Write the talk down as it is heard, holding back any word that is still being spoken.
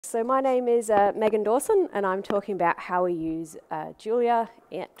So my name is Megan Dawson, and I'm talking about how we use Julia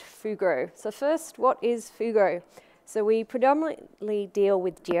at Fugro. So first, what is Fugro? So we predominantly deal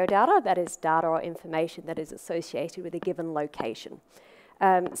with geodata, that is data or information that is associated with a given location.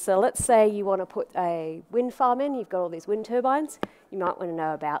 So let's say you want to put a wind farm in, you've got all these wind turbines, you might want to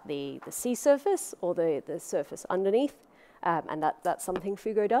know about the sea surface or the surface underneath, and that's something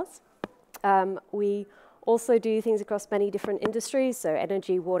Fugro does. We also do things across many different industries, so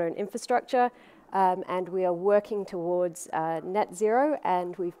energy, water, and infrastructure, and we are working towards net zero,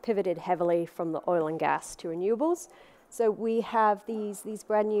 and we've pivoted heavily from the oil and gas to renewables. So we have these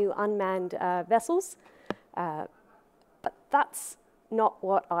brand new unmanned vessels, but that's not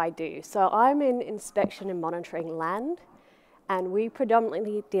what I do. So I'm in inspection and monitoring land, and we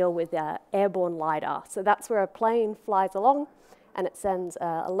predominantly deal with airborne LiDAR. So that's where a plane flies along, and it sends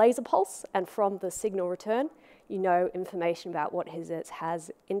a laser pulse, and from the signal return, you know information about what it has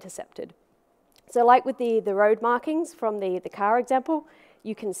intercepted. So like with the road markings from the car example,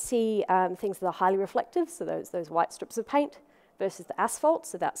 you can see things that are highly reflective, so those white strips of paint, versus the asphalt,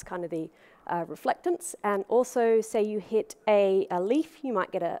 so that's kind of the reflectance. And also, say you hit a leaf, you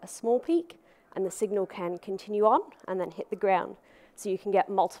might get a small peak, and the signal can continue on and then hit the ground. So you can get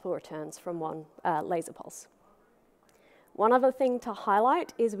multiple returns from one laser pulse. One other thing to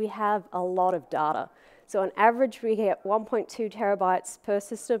highlight is we have a lot of data. So on average, we get 1.2 terabytes per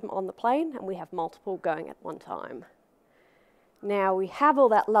system on the plane, and we have multiple going at one time. Now, we have all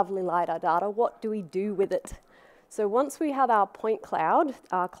that lovely LiDAR data. What do we do with it? So once we have our point cloud,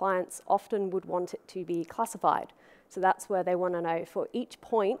 our clients often would want it to be classified. So that's where they want to know for each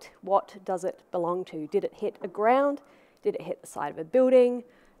point, what does it belong to? Did it hit a ground? Did it hit the side of a building?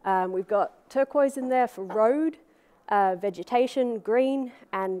 We've got turquoise in there for road. Vegetation, green,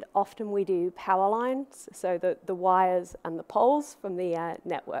 and often we do power lines, so the wires and the poles from the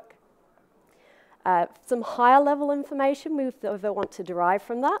network. Some higher level information we want to derive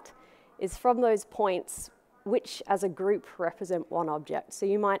from that is from those points which as a group represent one object. So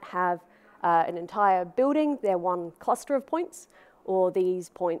you might have an entire building, they're one cluster of points, or these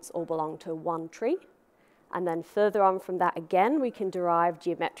points all belong to one tree. And then further on from that again, we can derive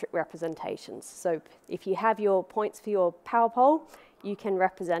geometric representations. So if you have your points for your power pole, you can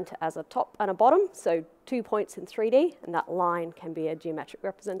represent it as a top and a bottom, so 2 points in 3D, and that line can be a geometric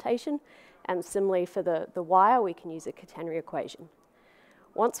representation. And similarly for the wire, we can use a catenary equation.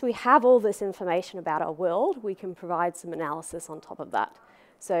 Once we have all this information about our world, we can provide some analysis on top of that.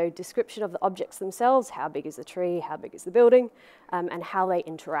 So description of the objects themselves, how big is the tree, how big is the building, and how they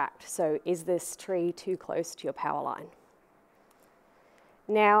interact. So is this tree too close to your power line?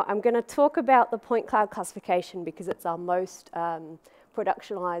 Now, I'm going to talk about the point cloud classification because it's our most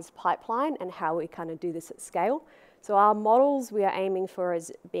productionized pipeline and how we kind of do this at scale. So our models we are aiming for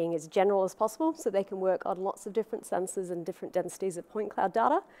as being as general as possible, so they can work on lots of different sensors and different densities of point cloud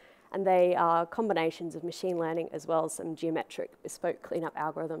data. And they are combinations of machine learning as well as some geometric bespoke cleanup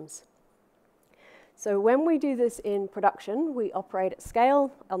algorithms. So when we do this in production, we operate at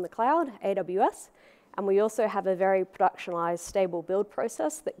scale on the cloud, AWS, and we also have a very productionalized stable build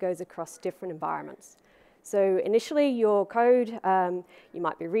process that goes across different environments. So initially, your code, you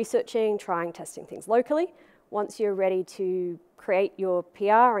might be researching, trying, testing things locally. Once you're ready to create your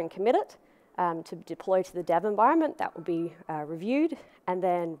PR and commit it, to deploy to the dev environment, that will be reviewed. And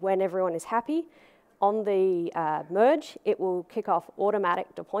then when everyone is happy, on the merge, it will kick off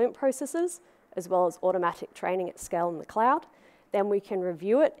automatic deployment processes, as well as automatic training at scale in the cloud. Then we can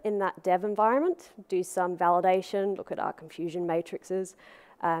review it in that dev environment, do some validation, look at our confusion matrices,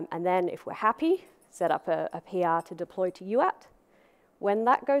 and then if we're happy, set up a PR to deploy to UAT. When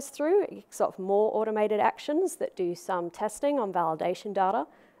that goes through, it kicks off more automated actions that do some testing on validation data,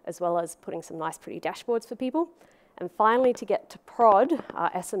 as well as putting some nice pretty dashboards for people. And finally, to get to prod,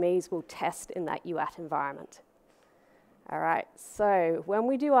 our SMEs will test in that UAT environment. All right, so when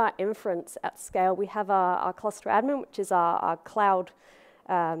we do our inference at scale, we have our cluster admin, which is our cloud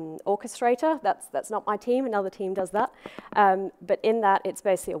orchestrator. That's not my team, another team does that. But in that, it's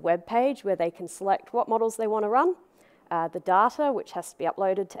basically a web page where they can select what models they want to run, the data, which has to be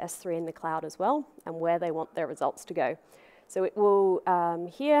uploaded to S3 in the cloud as well, and where they want their results to go. So it will,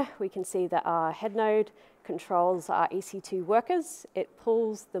 here we can see that our head node controls our EC2 workers. It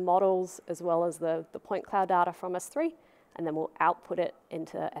pulls the models as well as the point cloud data from S3, and then we'll output it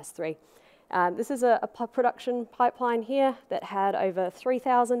into S3. This is a production pipeline here that had over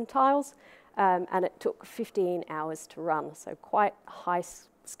 3,000 tiles, and it took 15 hours to run. So quite high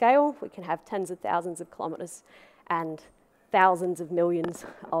scale. We can have tens of thousands of kilometers and thousands of millions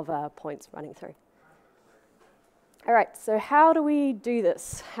of points running through. All right, so how do we do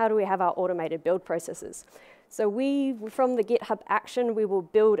this? How do we have our automated build processes? So from the GitHub action, we will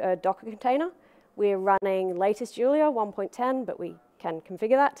build a Docker container. We're running latest Julia 1.10, but we can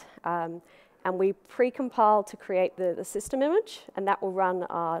configure that. And we pre-compile to create the system image, and that will run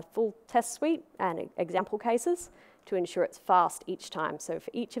our full test suite and example cases to ensure it's fast each time. So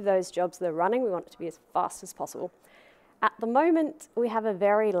for each of those jobs that are running, we want it to be as fast as possible. At the moment, we have a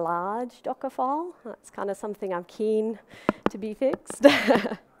very large Docker file. That's kind of something I'm keen to be fixed.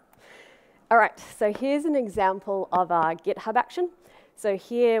 All right, so here's an example of our GitHub action. So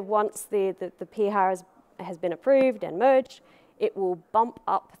here, once the PR has been approved and merged, it will bump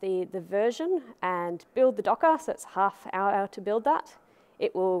up the version and build the Docker, so it's half hour to build that.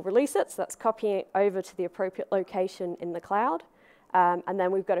 It will release it, so that's copying it over to the appropriate location in the cloud. And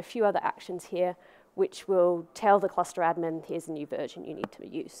then we've got a few other actions here which will tell the cluster admin, here's a new version you need to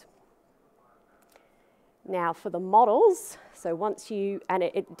use. Now for the models, so once you, and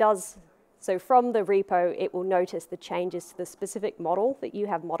it does, so from the repo, it will notice the changes to the specific model that you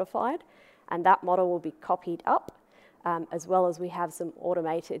have modified, and that model will be copied up, as well as we have some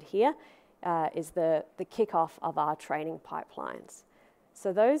automated here, is the kickoff of our training pipelines.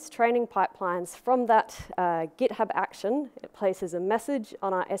 So those training pipelines, from that GitHub action, it places a message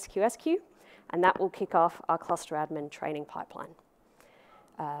on our SQS queue, and that will kick off our cluster admin training pipeline.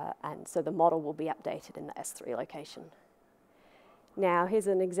 And so the model will be updated in the S3 location. Now, here's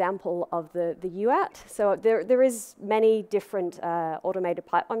an example of the UAT. So there is many different automated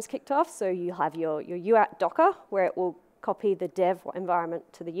pipelines kicked off. So you have your UAT Docker, where it will copy the dev environment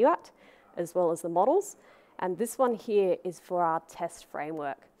to the UAT, as well as the models. And this one here is for our test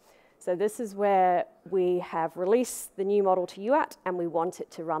framework. So this is where we have released the new model to UAT, and we want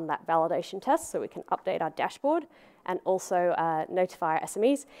it to run that validation test so we can update our dashboard and also notify our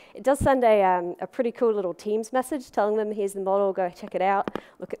SMEs. It does send a pretty cool little Teams message telling them, here's the model, go check it out,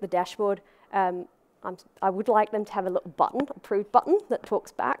 look at the dashboard. I would like them to have a little button, approved button, that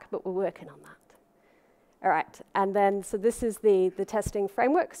talks back, but we're working on that. All right, and then, so this is the testing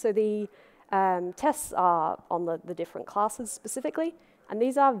framework. So the tests are on the different classes specifically, and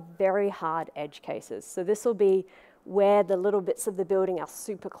these are very hard edge cases. So this will be where the little bits of the building are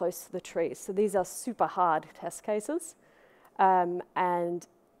super close to the trees. So these are super hard test cases. And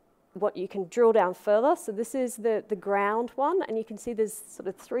what you can drill down further, so this is the ground one, and you can see there's sort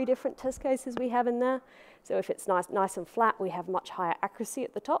of 3 different test cases we have in there. So if it's nice and flat, we have much higher accuracy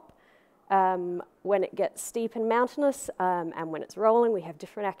at the top. When it gets steep and mountainous, and when it's rolling, we have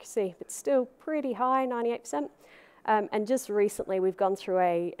different accuracy, but still pretty high, 98%. And just recently, we've gone through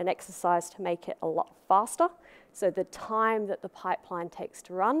an exercise to make it a lot faster. So the time that the pipeline takes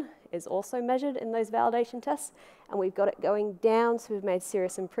to run is also measured in those validation tests, and we've got it going down, so we've made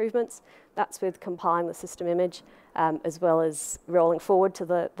serious improvements. That's with compiling the system image, as well as rolling forward to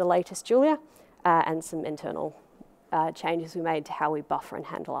the latest Julia, and some internal changes we made to how we buffer and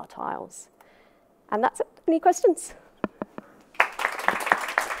handle our tiles. And that's it. Any questions?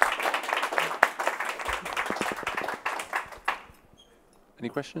 Any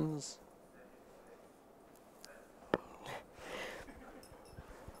questions?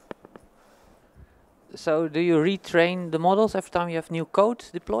 So do you retrain the models every time you have new code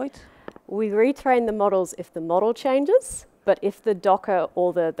deployed? We retrain the models if the model changes, but if the Docker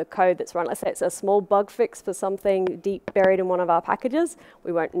or the code that's run, let's say it's a small bug fix for something deep buried in one of our packages,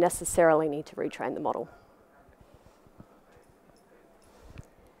 we won't necessarily need to retrain the model.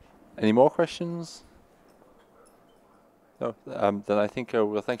 Any more questions? No, then I think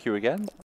we'll thank you again.